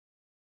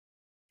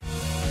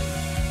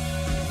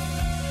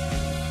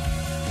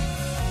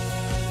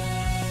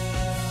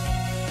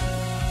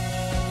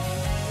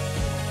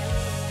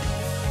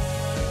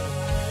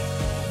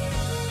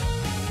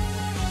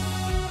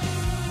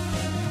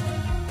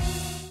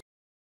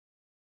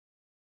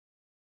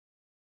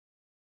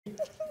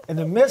In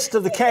the midst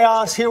of the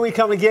chaos, here we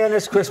come again.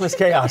 It's Christmas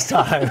chaos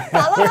time.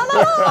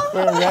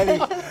 We're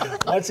ready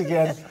once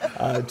again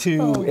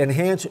to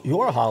enhance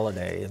your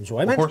holiday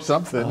enjoyment. Or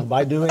something.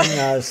 By doing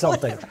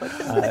something.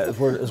 As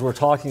we're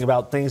talking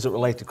about things that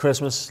relate to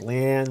Christmas,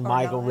 Leanne,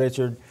 Michael,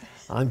 Richard,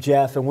 I'm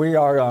Jeff, and we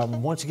are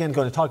once again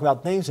going to talk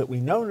about things that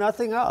we know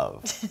nothing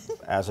of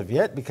as of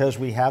yet because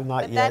we have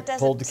not yet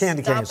pulled the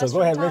candy cane. So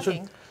go ahead,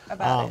 Richard.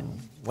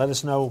 Let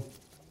us know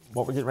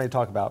what we're getting ready to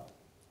talk about.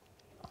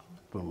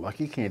 The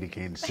Lucky Candy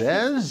Cane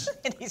says...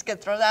 And he's going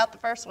to throw out the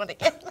first one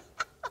again.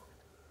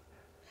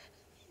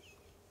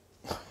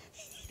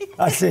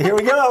 I see. Here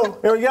we go.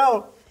 Here we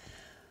go.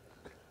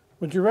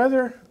 Would you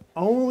rather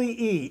only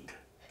eat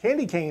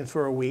candy canes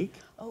for a week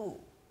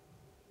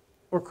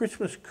or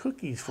Christmas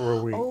cookies for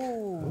a week?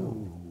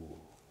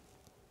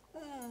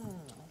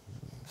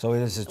 So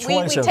it is a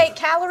choice we take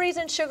calories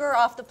and sugar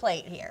off the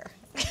plate here.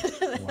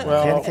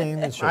 Well, candy cane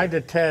and sugar. I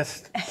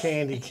detest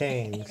candy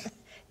canes.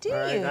 Do you?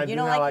 I do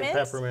don't not like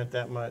mints? peppermint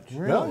that much.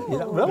 Really? You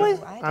don't- really?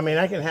 I mean,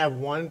 I can have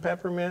one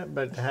peppermint,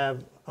 but to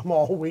have them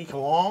all week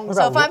long,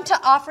 So if I'm to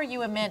offer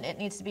you a mint, it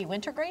needs to be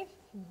wintergreen?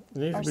 it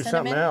needs or to be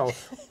cinnamon? something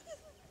else.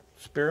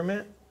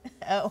 Spearmint?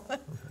 Oh.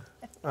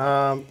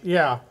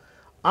 Yeah.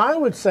 I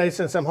would say,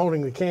 since I'm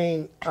holding the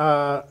cane,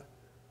 I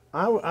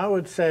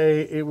would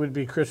say it would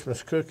be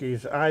Christmas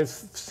cookies. I've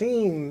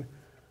seen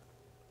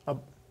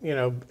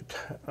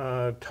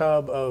a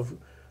tub of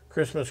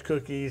Christmas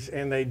cookies,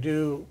 and they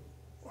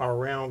are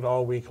around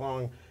all week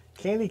long.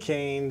 Candy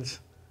canes,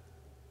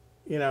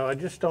 I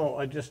just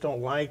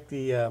don't like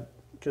the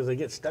because they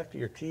get stuck to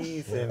your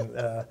teeth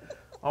and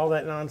all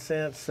that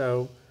nonsense.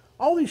 So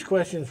all these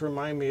questions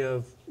remind me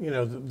of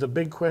the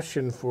big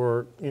question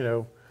for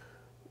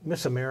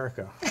Miss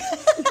America.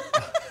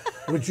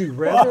 Would you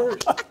rather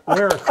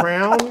wear a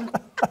crown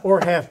or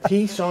have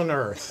peace on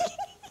earth?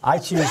 I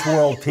choose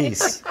world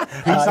peace.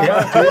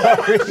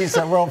 Peace,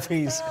 world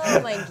peace. Oh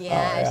my gosh.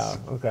 Yeah.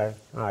 Okay.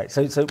 All right.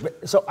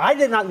 So I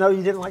did not know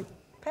you didn't like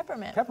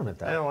Peppermint.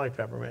 peppermint. I don't like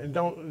peppermint.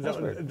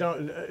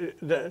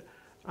 weird.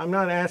 I'm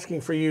not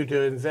asking for you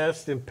to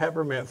invest in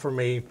peppermint for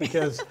me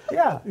because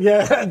Yeah.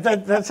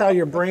 that's how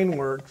your brain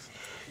works.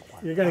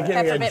 You're going to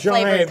get me a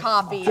Peppermint-flavored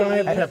coffee.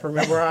 giant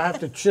peppermint where I have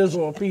to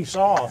chisel a piece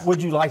off.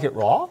 Would you like it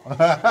raw?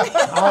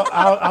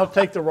 I'll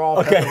take the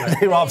raw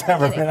peppermint. Raw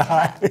peppermint. All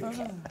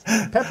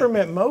right.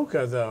 Peppermint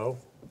mocha, though,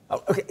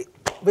 Okay.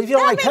 But if you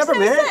don't like That makes no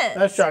peppermint, sense.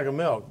 that's chocolate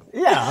milk.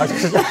 yeah.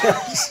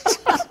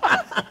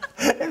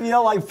 If you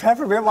don't like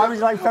peppermint, why would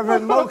you like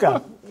peppermint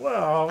mocha?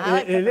 Well, I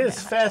like it is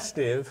peppermint.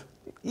 festive.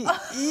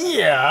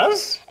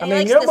 Yes. I He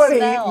mean, likes the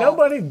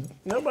smell.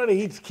 nobody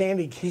eats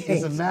candy canes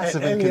There's a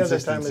massive at any other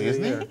time of the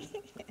inconsistency, year, isn't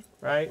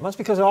right? That's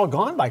because they're all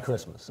gone by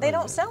Christmas. They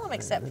don't sell them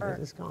except for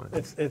It's gone.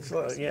 It's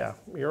yeah,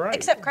 you're right.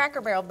 except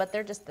Cracker Barrel, but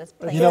they're just this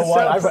plain. You know Yes,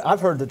 what? sir.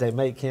 I've heard that they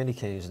make candy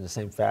canes in the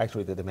same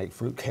factory that they make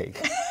fruit cake.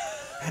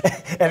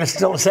 And it's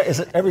still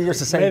every year it's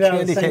the same Made out of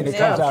candy the same cane that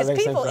stuff. comes out of Because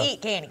the same people stuff.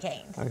 eat candy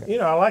canes.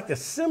 I like the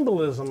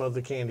symbolism of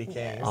the candy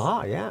cane.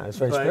 Ah, yeah, it's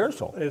very but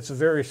spiritual. It's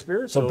very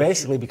spiritual. So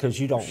basically, because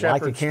you don't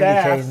like a Shepherd's candy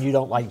staff. cane, you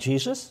don't like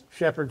Jesus?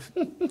 Shepherd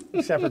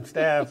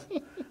staff.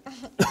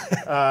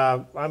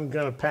 I'm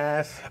gonna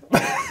pass.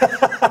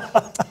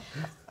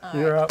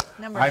 You're up.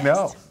 Number I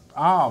next.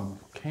 know.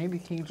 Candy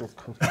canes or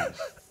cookies.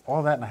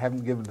 All that, and I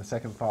haven't given it a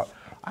second thought.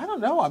 I don't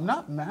know. I'm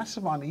not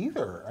massive on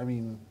either. I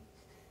mean,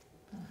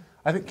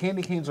 I think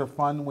candy canes are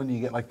fun when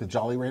you get like the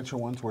Jolly Rancher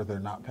ones where they're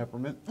not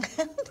peppermint.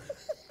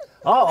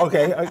 Oh,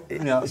 okay. So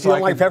you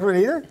don't like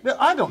peppermint either? No,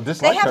 I don't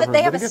dislike They have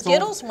peppermint. a but it gets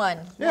Skittles old. one.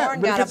 Yeah, Lauren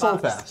but it got gets a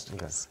old box. fast.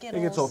 Skittles.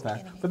 It gets old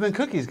fast. candy But then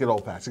cookies get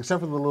old fast, except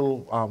for the little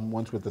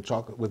ones with the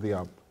chocolate, with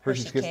the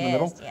Hershey's Hershey Kiss in the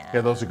middle. Kiss,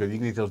 yeah. Those are good. You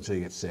can eat those until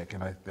you get sick,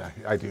 and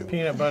I do.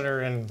 Peanut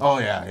butter and Oh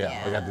yeah, I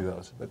Yeah. got to do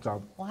those. But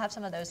We'll have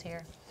some of those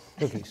here.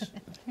 Cookies.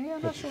 yeah,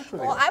 I'm not sure for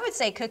Well, I would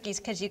say cookies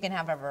because you can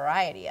have a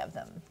variety of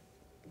them.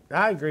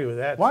 I agree with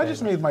that. Well, I just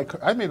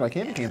statement. made my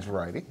candy canes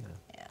variety.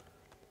 Yeah.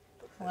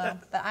 Well,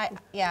 but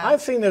yeah.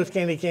 I've seen those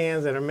candy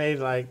cans that are made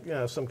like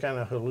some kind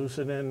of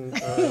hallucinant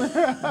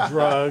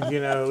drug,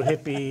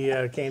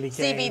 hippie candy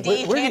cane.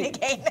 CBD Where do candy you-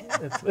 cane.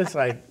 It's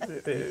like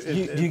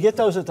Do you get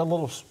those at the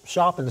little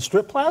shop in the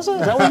strip plaza?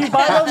 Is that where you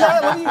buy those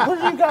at? Where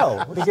do you go?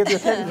 Where do you get your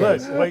candy look,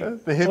 canes?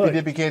 wait, The hippy look,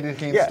 dippy candy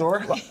cane Yeah. store.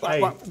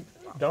 hey,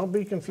 don't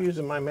be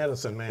confusing my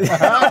medicine, man.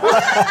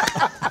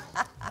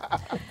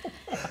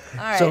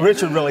 All right. So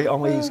Richard really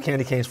only eats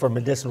candy canes for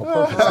medicinal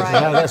purposes. Right.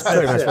 Yeah, that's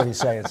pretty much what he's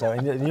saying. So,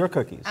 and your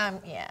cookies.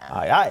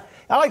 Yeah.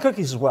 I like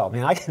cookies as well. I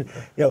mean, I can,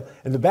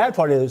 and the bad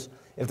part is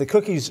if the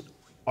cookies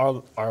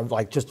are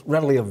like just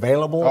readily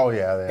available. Oh,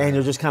 yeah, they are. And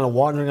you're just kind of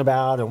wandering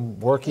about and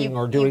working You-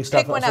 or doing you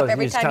stuff. pick one so up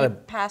every just time kind you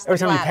of- pass the Every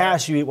time you platter.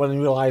 pass, you eat one and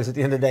you realize at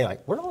the end of the day,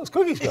 like, where did all those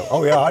cookies go?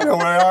 Oh yeah, I know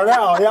where they are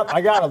now. Yep,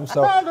 I got them.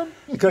 So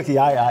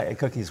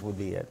cookies would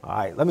be it. All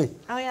right,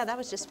 Oh yeah, that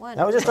was just one.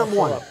 that was just number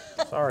one.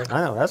 Sorry.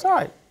 I know, that's all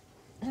right.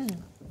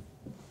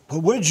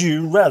 But would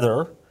you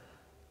rather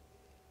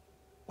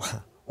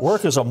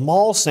work as a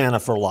mall Santa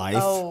for life?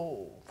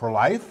 Oh. For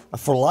life?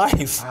 For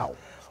life, Wow.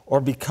 or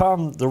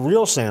become the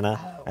real Santa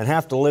and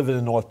have to live in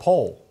the North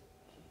Pole?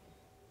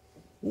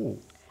 Ooh.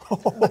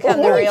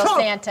 become the real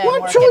Santa. and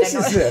What work choice it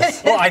in is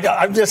this? Well,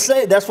 I'm just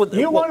saying that's what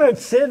You want to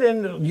sit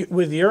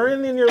with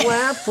urine in your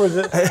lap for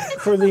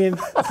constantly?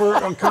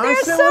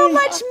 There's so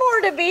much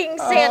more to being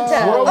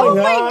Santa. Oh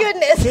Growing my up,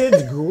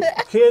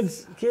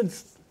 goodness.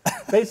 kids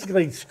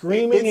basically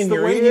screaming It's in the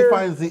your way ear. he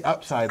finds the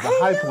upside, the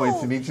high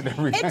points in each and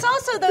every It's thing.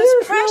 also those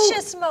There's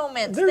precious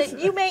moments there's-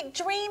 that you make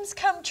dreams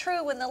come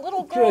true when the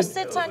little girl Kid,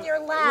 sits on your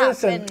lap.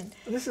 Listen, and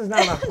this is not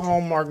a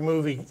Hallmark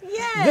movie.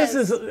 Yes.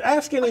 This is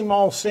ask any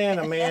mall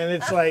Santa, man.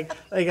 It's like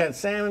they got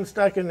salmon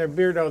stuck in their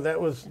beard. Oh, that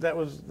was Eddie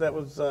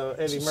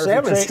Murphy.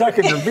 salmon stuck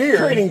in their beard.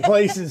 Trading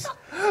places.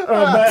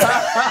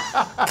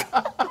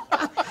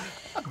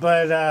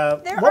 But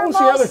There what are was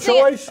the mall other San-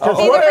 choice? Because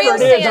Be the whatever real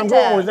it is, I'm Santa.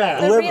 going with that.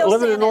 The real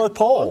living in the Santa. North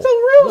Pole. The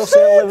real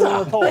Santa living in the Santa.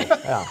 North Pole.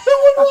 Yeah. Who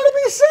would want to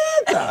be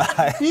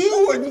Santa?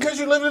 You wouldn't because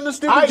you live in the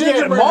stupid I get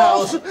gingerbread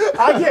mall. house.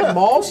 I get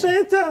mall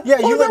Santa. Yeah, or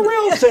you the would-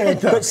 real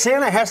Santa. But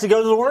Santa has to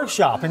go to the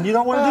workshop, and you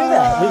don't want to do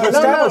that. We've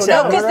established no,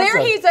 that. because there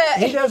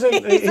He doesn't.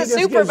 he's he a just gives a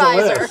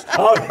supervisor. list.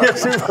 Oh, you're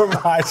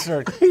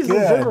supervisor. He's the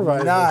Good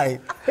supervisor.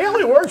 night. He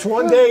only works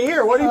one day a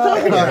year. What are you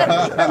talking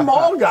about? That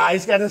mall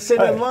guy's got to sit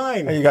in Hey,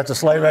 line. you got the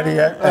sleigh ready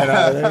yet?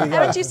 And, there you go.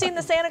 Haven't you seen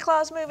the Santa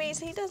Claus movies?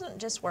 He doesn't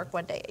just work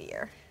one day a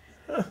year.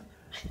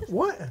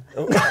 What?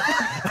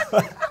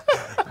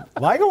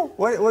 Michael,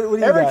 what do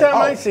you Every got? time Oh,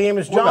 I see him,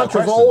 it's what John about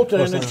Preston?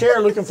 Travolta in a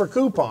chair looking for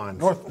coupons.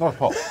 North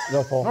Pole.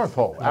 North Pole. North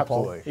Pole,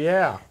 absolutely.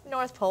 Yeah.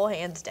 North Pole,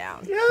 hands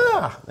down.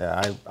 Yeah.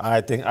 Yeah,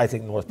 I think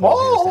North Pole.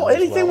 hands Mall. down as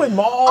Anything well. with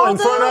mall in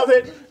front Although- of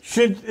it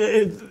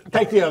should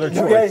take the other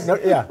choice. Okay, no,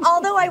 yeah.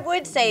 Although I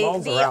would say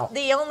Malls are out.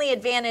 the only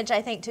advantage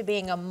I think to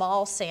being a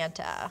mall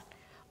Santa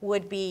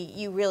would be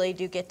you really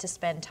do get to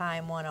spend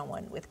time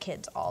one-on-one with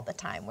kids all the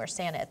time, where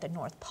Santa at the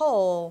North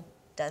Pole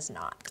does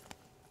not.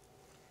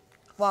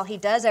 While he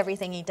does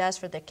everything he does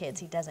for the kids,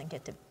 he doesn't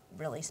get to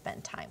really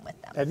spend time with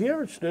them. Have you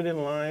ever stood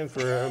in line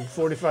for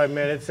 45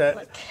 minutes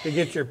to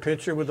get your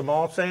picture with the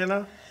mall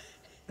Santa?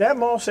 That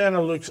mall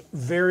Santa looks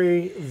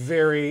very,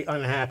 very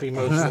unhappy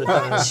most of the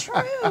time.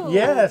 True.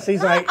 Yes,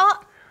 he's like, oh,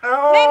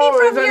 Maybe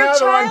from there's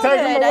your another one. childhood,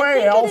 Take him away, I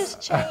think Elf.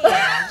 it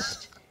has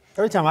changed.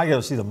 Every time I go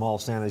to see the mall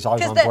Santa, he's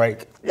always on Because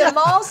break. the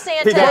mall Be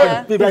Santa,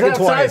 back in He's 20.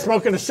 outside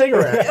smoking a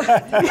cigarette.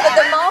 but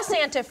the mall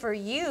Santa for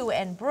you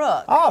and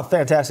Brooke Oh,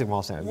 fantastic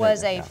mall Santa.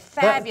 was a Yeah.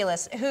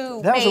 fabulous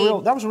who That was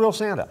made that was a real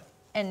Santa.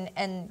 and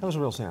That was a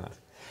real Santa.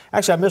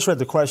 Actually, I misread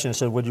the question. It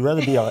said, would you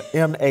rather be a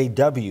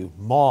M-A-W,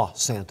 Maw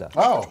Santa?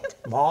 Oh,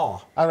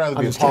 Mall. I'd rather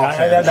I'm be a just Paul kidding.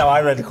 Santa. No,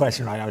 I read the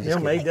question right. I was just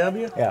kidding.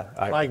 M-A-W? Yeah,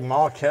 Like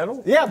mall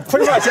kettle? Yeah,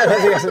 pretty much.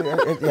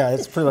 Yeah,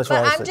 it's pretty much what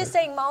I But was I'm thinking. just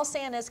saying, mall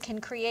Santas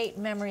can create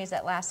memories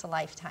that last a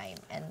lifetime,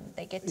 and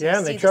they get to Yeah,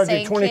 and see they the charge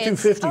you same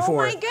kids. $22.50 Oh for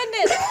my it.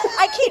 goodness!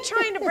 I keep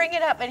trying to bring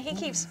it up, and he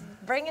keeps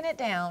bringing it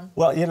down.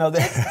 Well, you know,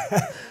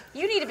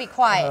 You need to be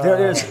quiet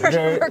There is-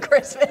 there- for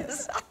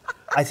Christmas.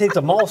 I think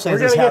the mall We're Santas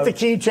going to get have... the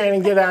keychain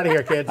and get out of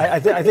here, kids. I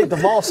think the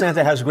mall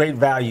Santa has great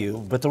value,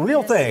 but the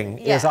real thing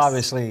Yes. is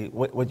obviously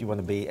what you want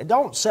to be. And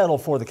don't settle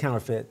for the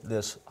counterfeit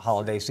this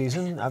holiday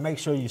season. Make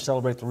sure you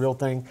celebrate the real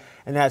thing,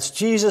 and that's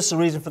Jesus, the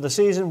reason for the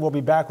season. We'll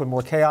be back with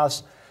more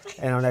chaos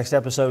in our next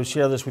episode.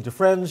 Share this with your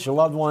friends, your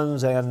loved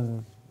ones,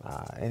 and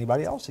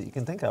anybody else that you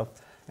can think of,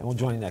 and we'll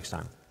join you next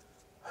time.